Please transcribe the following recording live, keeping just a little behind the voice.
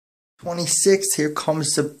26, here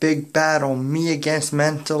comes the big battle. Me against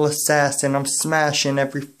mental assassin. I'm smashing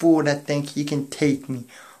every fool that think he can take me.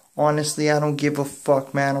 Honestly, I don't give a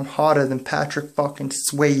fuck, man. I'm hotter than Patrick fucking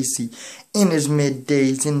Swayze. In his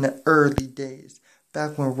mid-days, in the early days.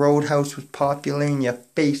 Back when Roadhouse was popular and your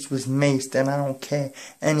face was maced. And I don't care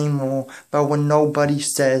anymore about what nobody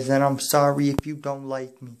says. And I'm sorry if you don't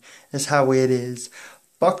like me. That's how it is.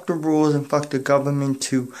 Fuck the rules and fuck the government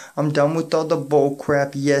too. I'm done with all the bull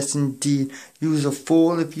crap, yes indeed. You's a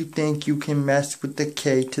fool if you think you can mess with the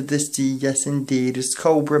K to the C, yes indeed. It's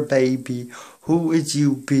Cobra baby. Who is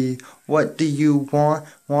you be? What do you want?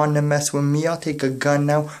 Want to mess with me? I'll take a gun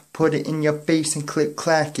now, put it in your face and click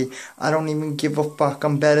clack it. I don't even give a fuck.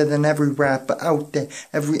 I'm better than every rapper out there.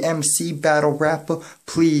 Every MC battle rapper.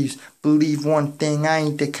 Please believe one thing. I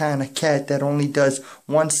ain't the kind of cat that only does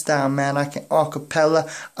one style, man. I can acapella.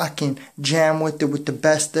 I can jam with it with the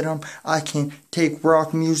best of them. I can take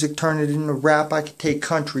rock music, turn it into rap. I can take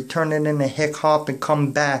country, turn it into hip hop and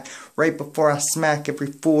come back. Right before I smack every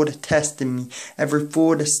fool that tested me. Every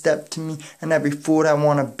fool that stepped to me. And every fool that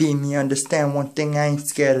wanna be me. Understand one thing, I ain't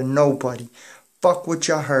scared of nobody. Fuck what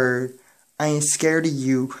you heard. I ain't scared of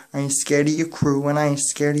you. I ain't scared of your crew. And I ain't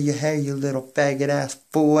scared of your hair, you little faggot ass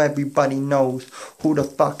fool. Everybody knows who the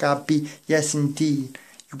fuck I be. Yes indeed.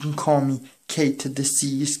 You can call me K to the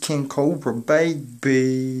C. It's King Cobra,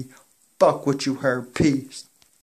 baby. Fuck what you heard. Peace.